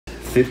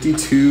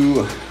52.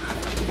 I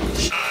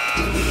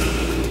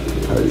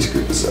already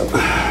screwed this up.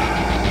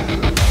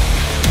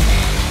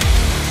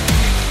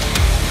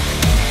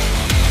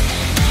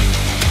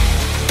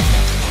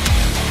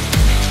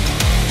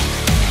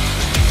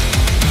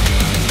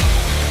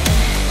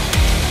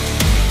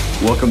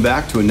 Welcome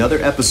back to another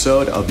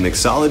episode of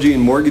Mixology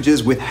and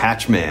Mortgages with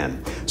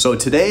HatchMan. So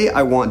today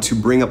I want to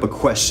bring up a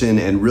question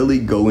and really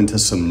go into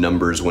some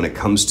numbers when it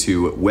comes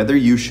to whether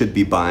you should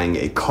be buying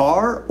a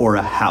car or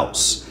a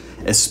house,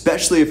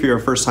 especially if you're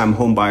a first-time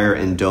home buyer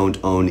and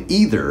don't own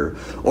either,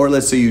 or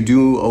let's say you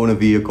do own a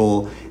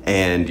vehicle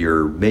and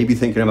you're maybe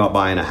thinking about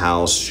buying a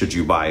house. Should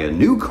you buy a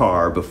new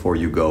car before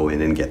you go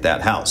in and get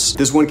that house?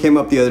 This one came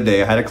up the other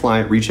day. I had a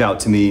client reach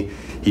out to me.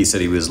 He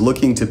said he was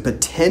looking to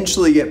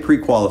potentially get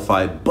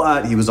pre-qualified,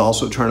 but he was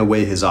also trying to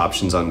weigh his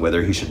options on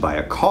whether he should buy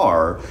a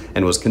car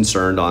and was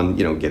concerned on,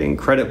 getting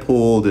credit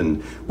pulled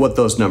and what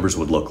those numbers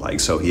would look like.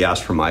 So he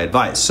asked for my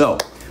advice. So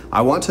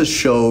I want to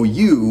show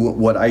you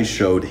what I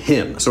showed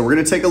him. So we're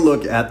gonna take a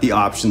look at the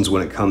options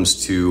when it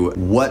comes to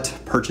what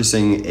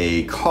purchasing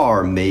a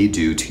car may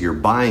do to your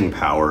buying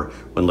power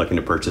when looking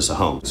to purchase a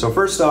home. So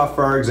first off,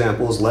 for our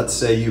examples, let's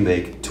say you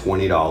make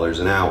 $20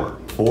 an hour,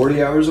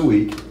 40 hours a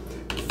week,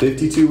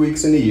 52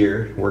 weeks in a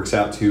year, works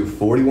out to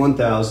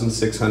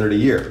 $41,600 a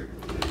year.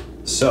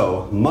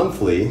 So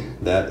monthly,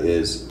 that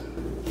is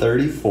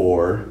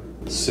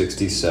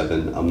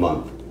 $34.67 a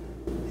month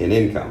in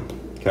income,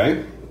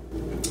 okay?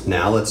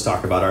 Now let's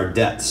talk about our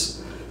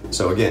debts.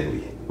 So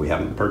again, we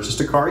haven't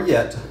purchased a car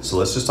yet, so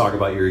let's just talk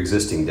about your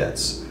existing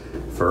debts.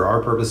 For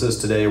our purposes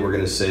today, we're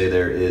gonna say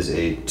there is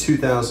a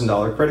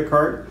 $2,000 credit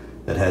card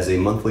that has a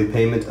monthly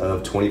payment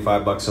of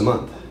 25 bucks a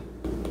month.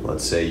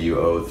 Let's say you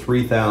owe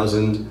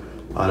 $3,000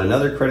 on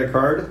another credit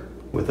card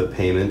with a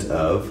payment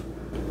of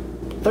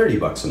 30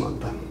 bucks a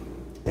month.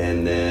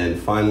 And then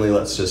finally,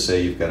 let's just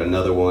say you've got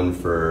another one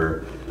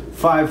for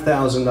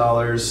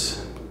 $5,000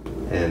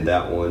 and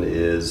that one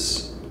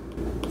is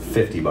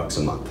 50 bucks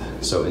a month.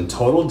 So in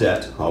total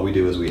debt, all we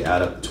do is we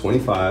add up the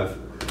 25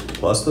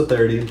 plus the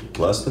 30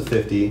 plus the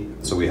 50.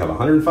 So we have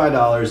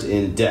 $105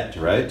 in debt,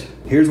 right?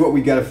 Here's what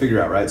we got to figure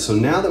out, right? So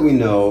now that we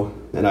know,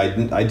 and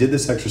I did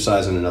this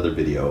exercise in another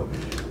video,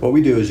 what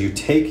we do is you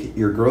take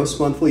your gross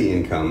monthly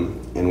income,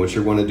 and what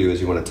you want to do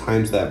is you want to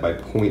times that by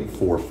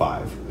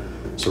 0.45.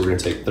 So we're going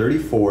to take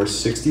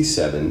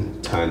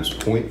 34.67 times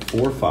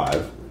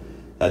 0.45.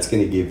 That's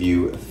going to give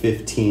you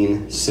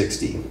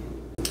 1560.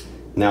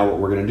 Now what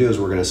we're going to do is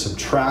we're going to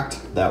subtract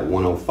that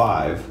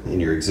 105 in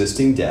your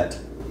existing debt,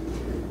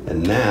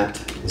 and that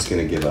is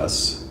going to give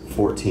us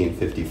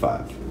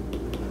 1455.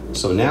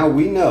 So now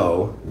we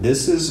know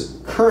this is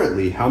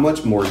currently how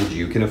much mortgage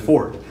you can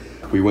afford.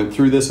 We went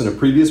through this in a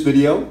previous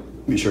video.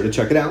 Be sure to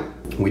check it out.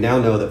 We now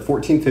know that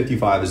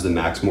 1455 is the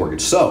max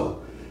mortgage.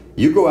 So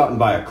you go out and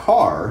buy a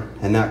car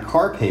and that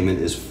car payment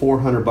is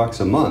 400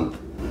 bucks a month.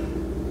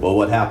 Well,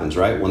 what happens,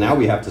 right? Well, now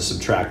we have to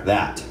subtract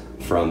that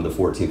from the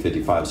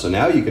 1455. So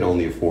now you can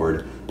only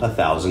afford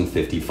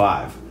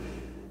 1,055.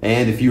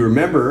 And if you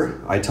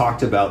remember, I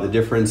talked about the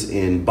difference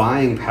in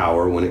buying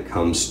power when it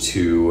comes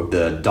to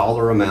the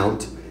dollar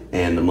amount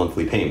and the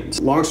monthly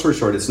payments. Long story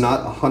short, it's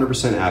not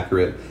 100%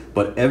 accurate,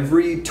 but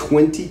every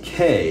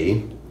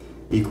 20K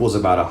equals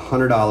about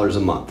 $100 a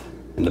month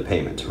in the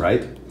payment,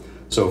 right?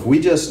 So if we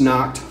just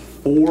knocked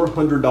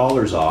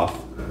 $400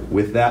 off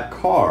with that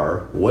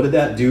car, what did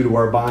that do to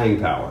our buying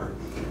power,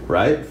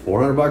 right?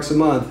 400 bucks a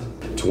month,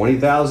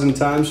 20,000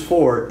 times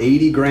 4,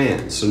 80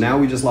 grand. So now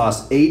we just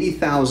lost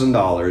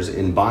 $80,000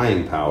 in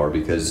buying power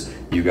because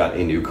you got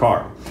a new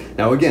car.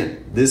 Now again,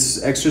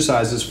 this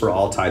exercise is for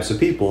all types of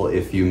people.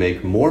 If you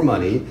make more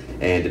money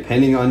and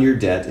depending on your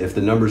debt, if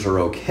the numbers are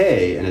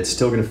okay and it's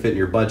still gonna fit in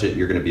your budget,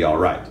 you're gonna be all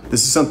right.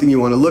 This is something you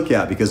wanna look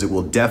at because it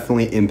will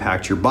definitely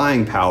impact your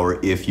buying power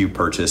if you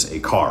purchase a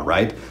car,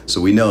 right?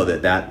 So we know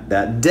that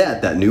that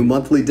debt, that new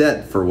monthly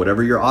debt for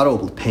whatever your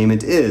auto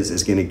payment is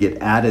gonna get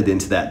added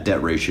into that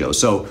debt ratio.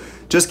 So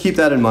just keep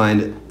that in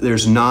mind.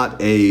 There's not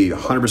a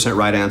 100%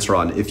 right answer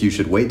on if you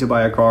should wait to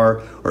buy a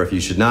car or if you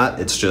should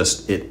not. It's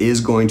just, it is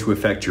going to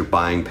affect your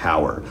buying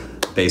power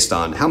based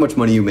on how much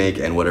money you make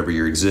and whatever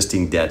your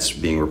existing debts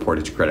being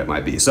reported to credit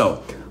might be.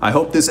 So I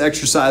hope this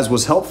exercise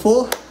was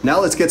helpful.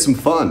 Now let's get some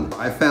fun.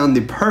 I found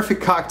the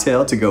perfect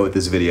cocktail to go with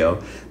this video.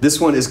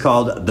 This one is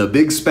called the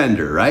Big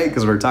Spender, right?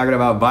 Because we're talking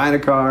about buying a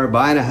car,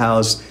 buying a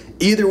house.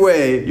 Either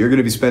way, you're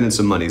gonna be spending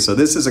some money. So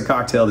this is a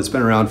cocktail that's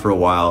been around for a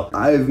while.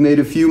 I've made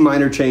a few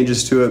minor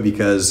changes to it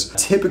because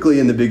typically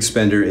in the Big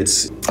Spender,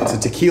 it's a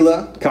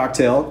tequila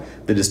cocktail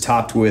that is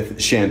topped with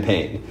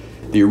champagne.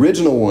 The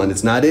original one,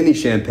 it's not any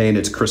champagne,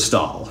 it's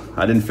Cristal.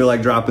 I didn't feel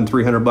like dropping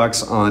 300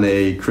 bucks on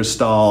a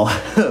Cristal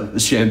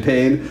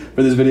champagne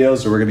for this video,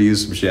 so we're gonna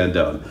use some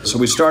Chandon. So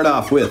we start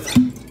off with,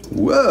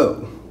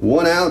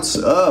 1 ounce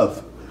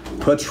of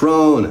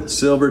Patron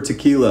Silver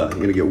Tequila.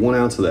 You're gonna get 1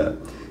 ounce of that.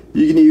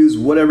 You can use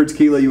whatever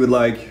tequila you would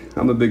like.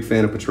 I'm a big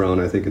fan of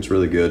Patron. I think it's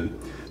really good.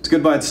 It's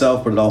good by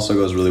itself, but it also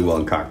goes really well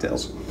in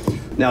cocktails.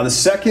 Now the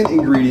second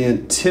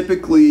ingredient,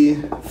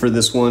 typically for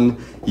this one,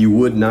 you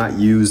would not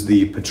use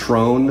the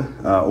Patron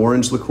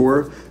orange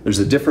liqueur. There's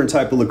a different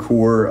type of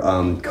liqueur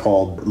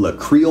called La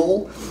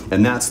Creole,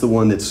 and that's the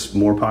one that's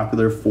more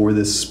popular for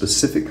this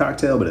specific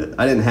cocktail, but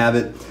I didn't have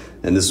it,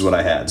 and this is what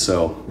I had.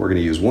 So we're gonna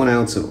use 1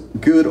 ounce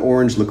of good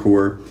orange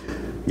liqueur.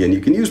 Again,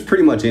 you can use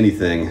pretty much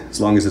anything as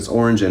long as it's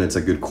orange and it's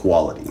a good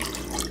quality.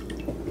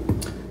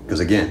 Because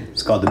again,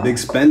 it's called the big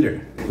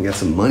spender. You got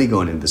some money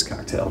going into this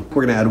cocktail.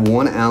 We're gonna add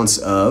 1 ounce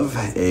of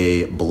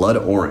a blood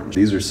orange.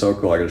 These are so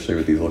cool. I gotta show you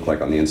what these look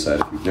like on the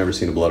inside. If you've never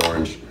seen a blood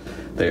orange,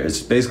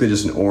 it's basically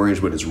just an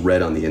orange, but it's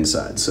red on the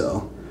inside.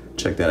 So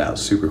check that out,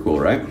 super cool,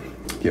 right?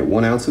 Get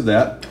 1 ounce of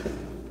that.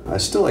 I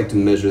still like to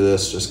measure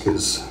this just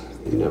because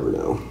you never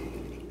know.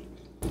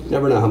 You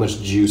never know how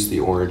much juice the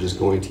orange is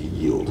going to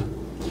yield.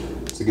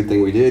 It's a good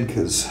thing we did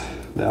because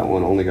that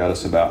one only got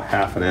us about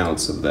 1/2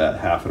 ounce of that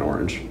half an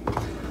orange.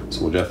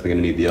 So we're definitely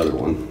gonna need the other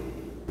one.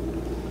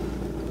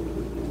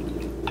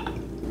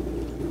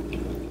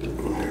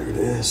 There it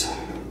is.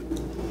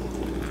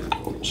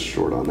 Almost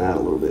short on that a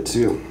little bit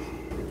too.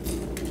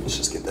 Let's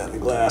just get that in the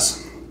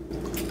glass.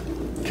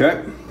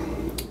 Okay.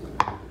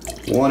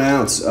 1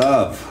 ounce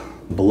of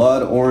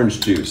blood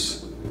orange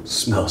juice.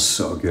 Smells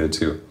so good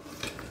too.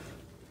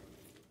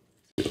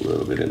 Get a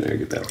little bit in there,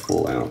 get that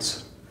full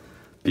ounce.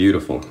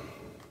 Beautiful.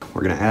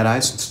 We're gonna add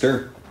ice and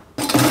stir.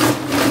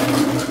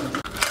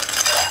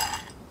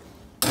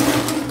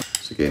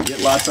 So again,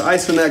 get lots of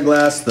ice in that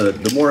glass.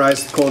 The more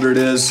ice, the colder it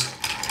is.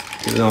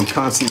 Even though I'm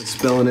constantly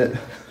spilling it.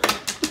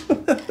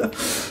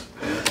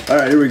 All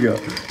right, here we go.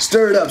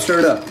 Stir it up, stir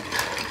it up.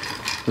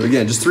 So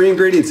again, just 3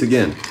 ingredients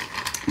again.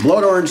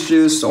 Blood orange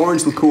juice,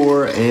 orange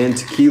liqueur, and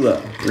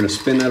tequila. We're gonna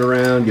spin that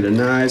around, get it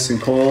nice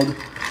and cold.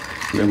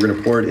 And then we're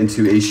gonna pour it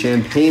into a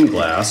champagne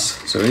glass.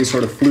 So any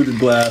sort of fluted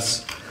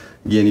glass.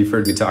 Again, you've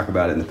heard me talk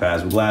about it in the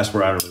past, but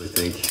glassware, I don't really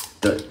think.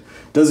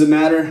 Does it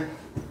matter?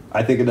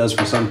 I think it does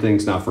for some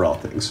things, not for all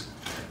things.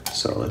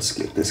 So let's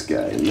get this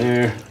guy in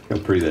there. Look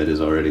how pretty that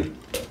is already.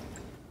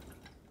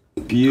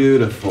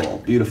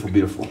 Beautiful, beautiful,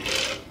 beautiful.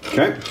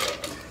 Okay.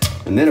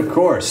 And then of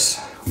course,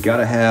 we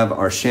gotta have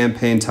our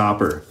champagne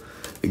topper.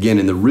 Again,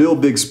 in the real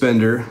big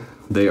spender,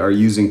 they are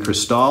using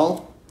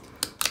Cristal.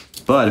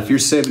 But if you're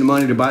saving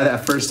money to buy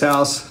that first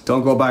house,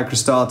 don't go buy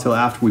Cristal until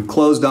after we've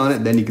closed on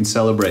it, then you can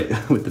celebrate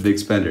with the big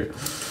spender.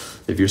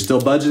 If you're still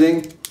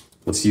budgeting,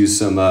 let's use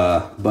some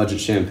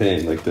budget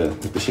champagne like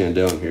the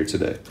Chandon here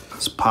today.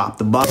 Let's pop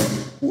the bottle.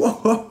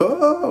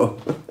 Whoa!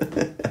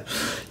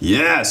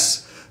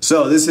 Yes!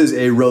 So this is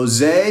a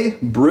Rosé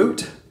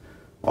Brut.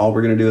 All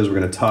we're gonna do is we're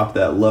gonna top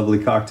that lovely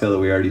cocktail that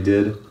we already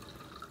did.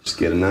 Just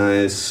get a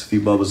nice few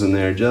bubbles in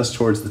there just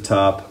towards the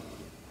top.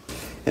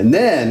 And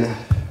then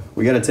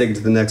we gotta take it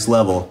to the next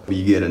level.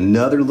 You get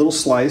another little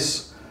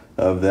slice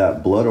of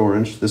that blood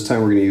orange. This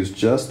time we're gonna use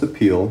just the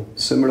peel,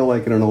 similar to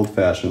like in an old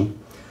fashioned.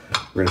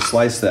 We're gonna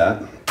slice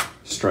that,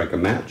 strike a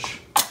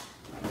match.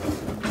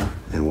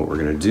 And what we're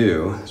gonna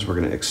do is we're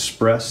gonna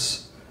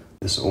express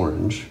this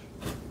orange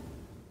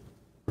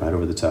right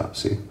over the top.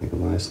 See, make a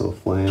nice little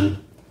flame.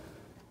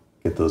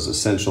 Get those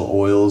essential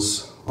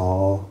oils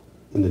all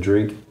in the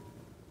drink.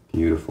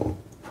 Beautiful.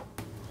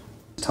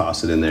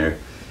 Toss it in there.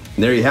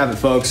 And there you have it,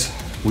 folks.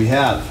 We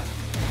have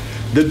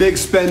the big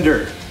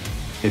spender.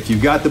 If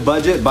you've got the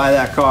budget, buy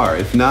that car.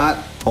 If not,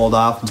 hold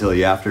off until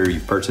after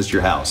you've purchased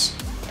your house.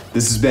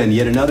 This has been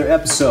yet another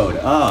episode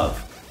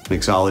of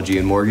Mixology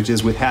and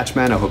Mortgages with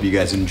Hatchman. I hope you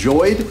guys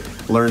enjoyed,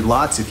 learned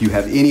lots. If you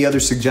have any other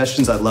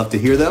suggestions, I'd love to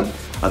hear them.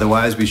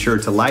 Otherwise, be sure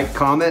to like,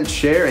 comment,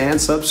 share, and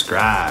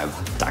subscribe.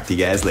 Talk to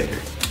you guys later.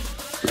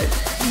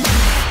 Later.